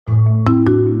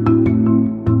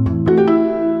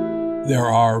There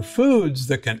are foods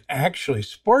that can actually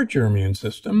support your immune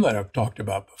system that I've talked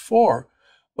about before,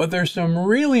 but there's some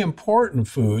really important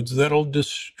foods that'll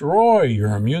destroy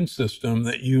your immune system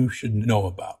that you should know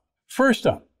about. First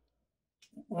up,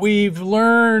 we've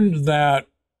learned that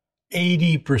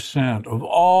 80% of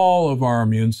all of our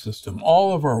immune system,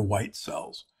 all of our white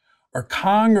cells, are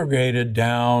congregated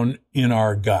down in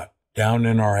our gut, down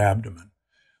in our abdomen.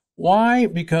 Why?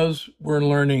 Because we're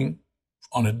learning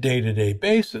on a day-to-day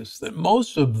basis that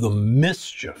most of the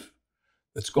mischief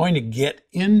that's going to get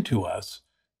into us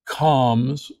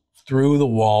comes through the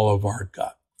wall of our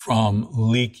gut, from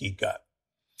leaky gut.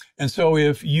 And so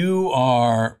if you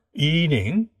are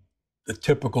eating the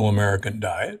typical American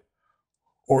diet,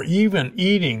 or even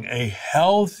eating a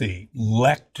healthy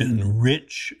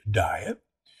lectin-rich diet,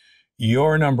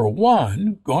 you're, number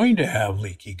one, going to have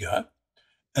leaky gut,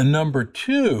 and number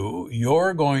two,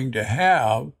 you're going to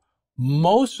have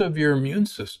most of your immune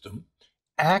system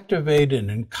activated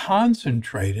and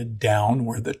concentrated down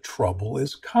where the trouble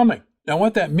is coming. Now,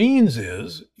 what that means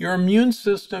is your immune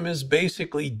system is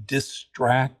basically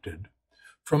distracted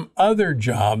from other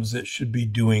jobs it should be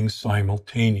doing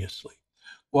simultaneously,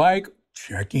 like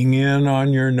checking in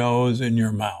on your nose and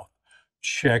your mouth,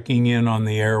 checking in on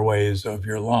the airways of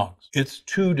your lungs. It's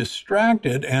too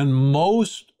distracted, and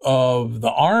most of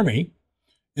the army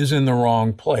is in the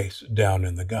wrong place down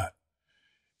in the gut.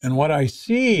 And what I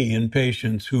see in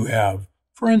patients who have,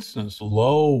 for instance,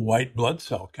 low white blood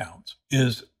cell counts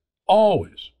is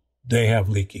always they have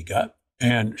leaky gut.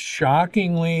 And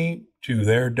shockingly to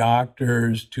their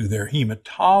doctors, to their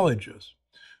hematologists,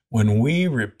 when we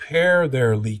repair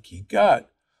their leaky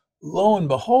gut, lo and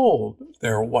behold,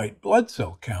 their white blood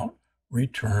cell count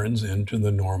returns into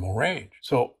the normal range.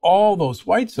 So all those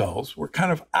white cells were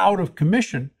kind of out of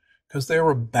commission because they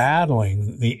were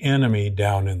battling the enemy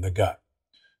down in the gut.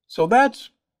 So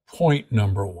that's point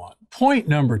number one. Point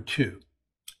number two,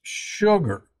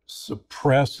 sugar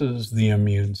suppresses the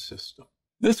immune system.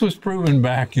 This was proven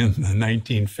back in the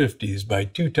 1950s by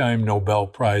two-time Nobel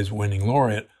Prize winning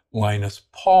laureate Linus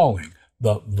Pauling,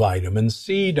 the vitamin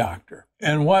C doctor.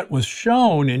 And what was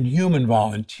shown in human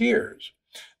volunteers,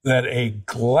 that a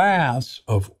glass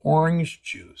of orange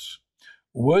juice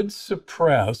would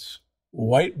suppress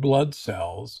white blood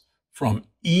cells from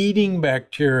eating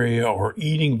bacteria or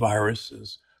eating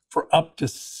viruses for up to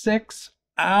 6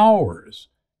 hours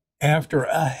after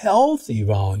a healthy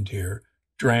volunteer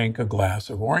drank a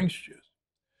glass of orange juice.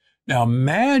 Now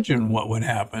imagine what would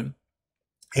happen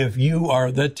if you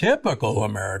are the typical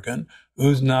American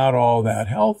who's not all that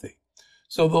healthy.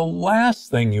 So the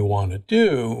last thing you want to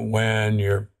do when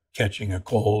you're catching a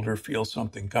cold or feel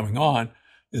something coming on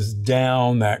is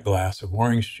down that glass of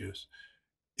orange juice.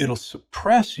 It'll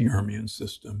suppress your immune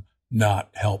system, not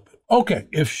help it. Okay,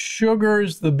 if sugar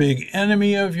is the big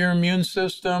enemy of your immune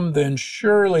system, then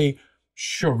surely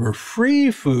sugar-free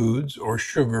foods or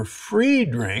sugar-free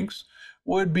drinks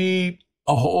would be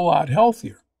a whole lot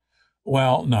healthier.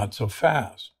 Well, not so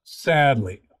fast.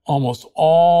 Sadly, almost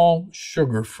all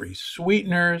sugar-free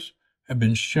sweeteners have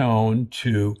been shown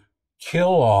to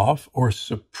kill off or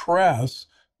suppress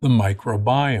the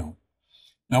microbiome.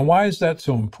 Now, why is that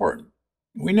so important?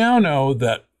 We now know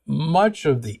that much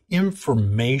of the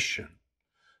information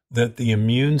that the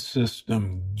immune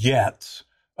system gets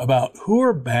about who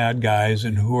are bad guys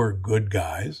and who are good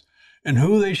guys, and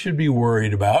who they should be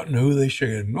worried about and who they should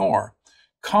ignore,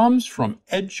 comes from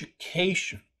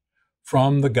education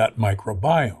from the gut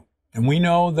microbiome. And we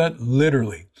know that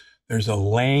literally there's a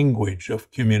language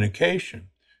of communication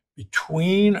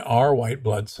between our white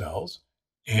blood cells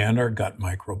and our gut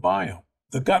microbiome.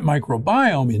 The gut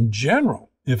microbiome in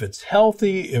general, if it's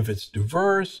healthy, if it's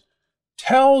diverse,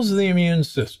 tells the immune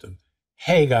system,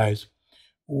 hey guys,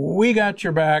 we got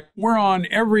your back. We're on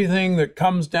everything that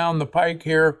comes down the pike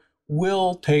here.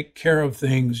 We'll take care of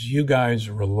things. You guys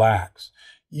relax.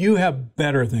 You have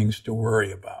better things to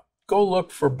worry about. Go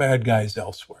look for bad guys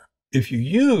elsewhere. If you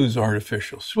use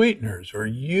artificial sweeteners or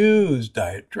use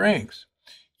diet drinks,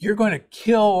 you're going to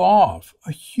kill off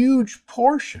a huge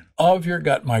portion of your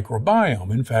gut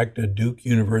microbiome. In fact, a Duke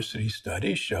University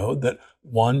study showed that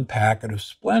 1 packet of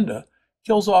Splenda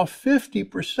kills off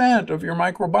 50% of your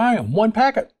microbiome. 1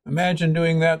 packet. Imagine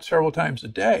doing that several times a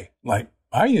day, like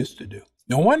I used to do.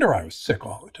 No wonder I was sick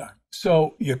all the time.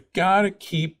 So you got to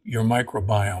keep your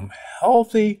microbiome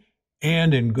healthy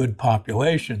and in good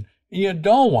population. And you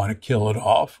don't want to kill it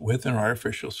off with an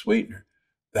artificial sweetener.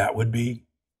 That would be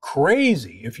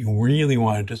crazy if you really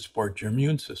wanted to support your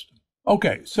immune system.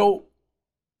 Okay, so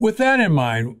with that in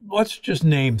mind, let's just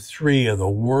name 3 of the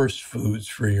worst foods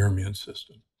for your immune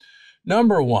system.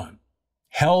 Number 1,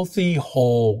 healthy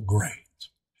whole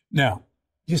grains. Now,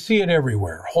 you see it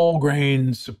everywhere. Whole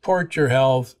grains support your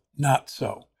health, not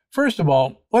so. First of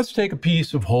all, let's take a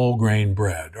piece of whole grain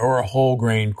bread or a whole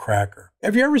grain cracker.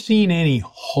 Have you ever seen any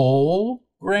whole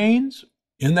grains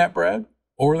in that bread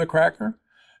or the cracker?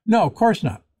 No, of course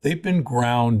not. They've been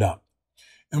ground up.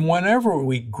 And whenever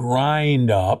we grind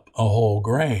up a whole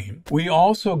grain, we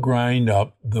also grind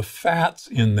up the fats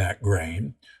in that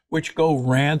grain, which go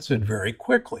rancid very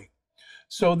quickly.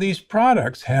 So these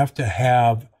products have to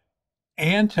have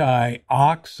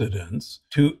antioxidants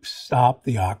to stop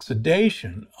the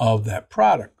oxidation of that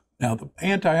product. Now, the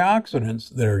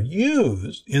antioxidants that are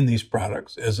used in these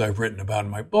products, as I've written about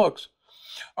in my books,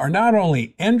 are not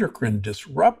only endocrine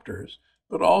disruptors,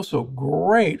 but also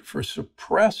great for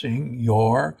suppressing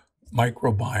your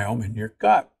microbiome in your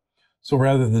gut. So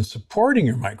rather than supporting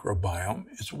your microbiome,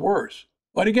 it's worse.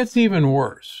 But it gets even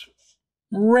worse.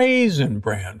 Raisin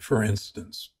bran, for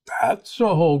instance, that's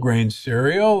a whole grain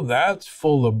cereal. That's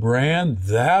full of bran.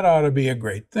 That ought to be a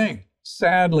great thing.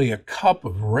 Sadly, a cup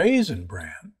of raisin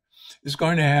bran is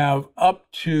going to have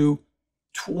up to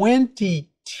 20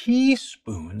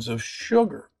 teaspoons of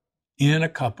sugar in a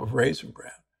cup of raisin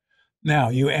bran. Now,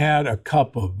 you add a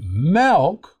cup of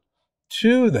milk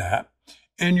to that,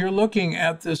 and you're looking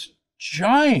at this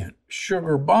giant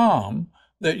sugar bomb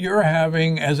that you're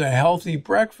having as a healthy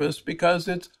breakfast because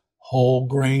it's whole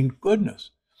grain goodness.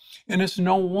 And it's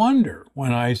no wonder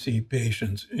when I see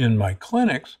patients in my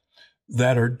clinics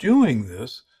that are doing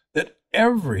this, that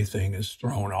everything is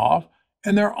thrown off,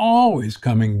 and they're always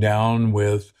coming down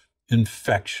with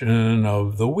infection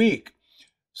of the week.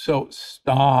 So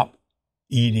stop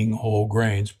eating whole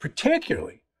grains,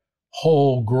 particularly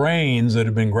whole grains that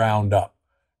have been ground up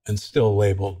and still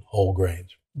labeled whole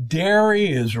grains.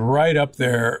 Dairy is right up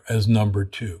there as number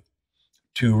 2.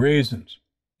 2 reasons.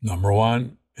 Number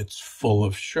 1, it's full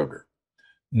of sugar.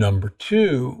 Number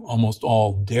 2, almost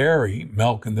all dairy,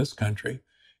 milk in this country,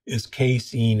 is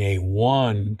casein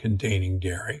A1 containing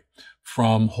dairy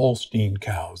from Holstein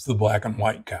cows, the black and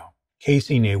white cow.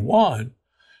 Casein A1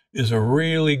 is a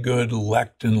really good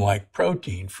lectin-like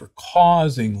protein for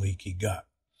causing leaky gut.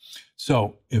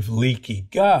 So if leaky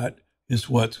gut is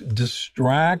what's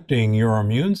distracting your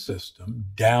immune system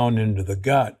down into the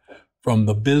gut from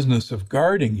the business of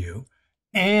guarding you,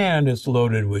 and it's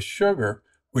loaded with sugar,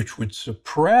 which would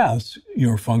suppress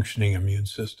your functioning immune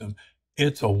system,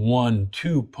 it's a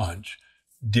 1-2 punch.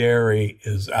 Dairy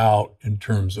is out in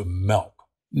terms of milk.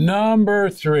 Number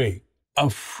 3, a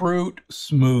fruit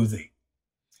smoothie.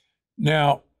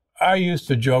 Now, I used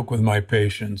to joke with my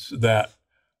patients that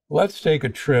let's take a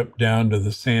trip down to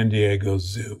the San Diego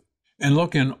Zoo and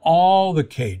look in all the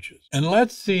cages, and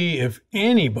let's see if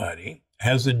anybody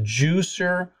has a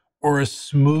juicer or a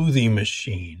smoothie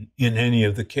machine in any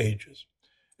of the cages.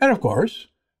 And of course,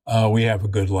 we have a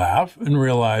good laugh and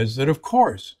realize that, of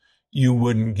course, you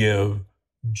wouldn't give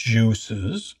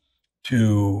juices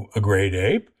to a great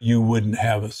ape. You wouldn't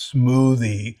have a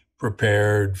smoothie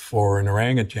prepared for an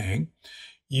orangutan.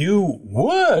 You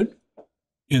would,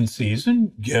 in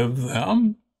season, give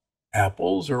them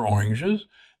apples or oranges,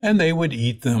 and they would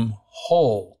eat them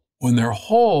whole. When they're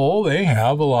whole, they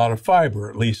have a lot of fiber,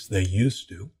 at least they used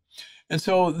to. And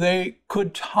so they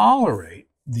could tolerate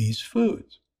these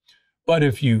foods. But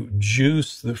if you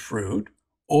juice the fruit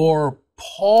or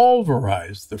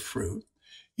pulverize the fruit,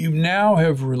 you now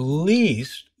have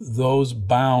released those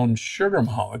bound sugar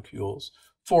molecules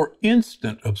for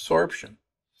instant absorption.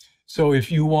 So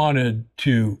if you wanted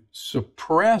to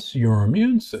suppress your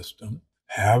immune system,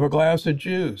 have a glass of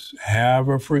juice, have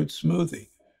a fruit smoothie.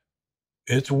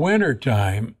 It's winter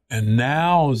time, and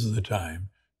now's the time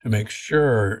to make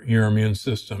sure your immune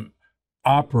system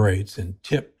operates in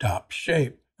tip-top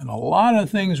shape. And a lot of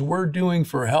things we're doing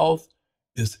for health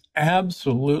is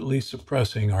absolutely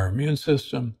suppressing our immune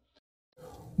system.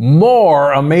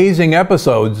 More amazing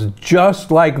episodes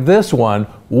just like this one.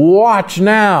 Watch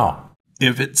now.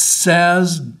 If it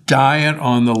says diet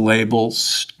on the label,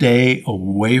 stay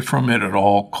away from it at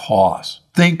all costs.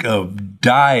 Think of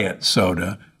diet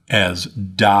soda as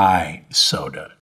dye soda.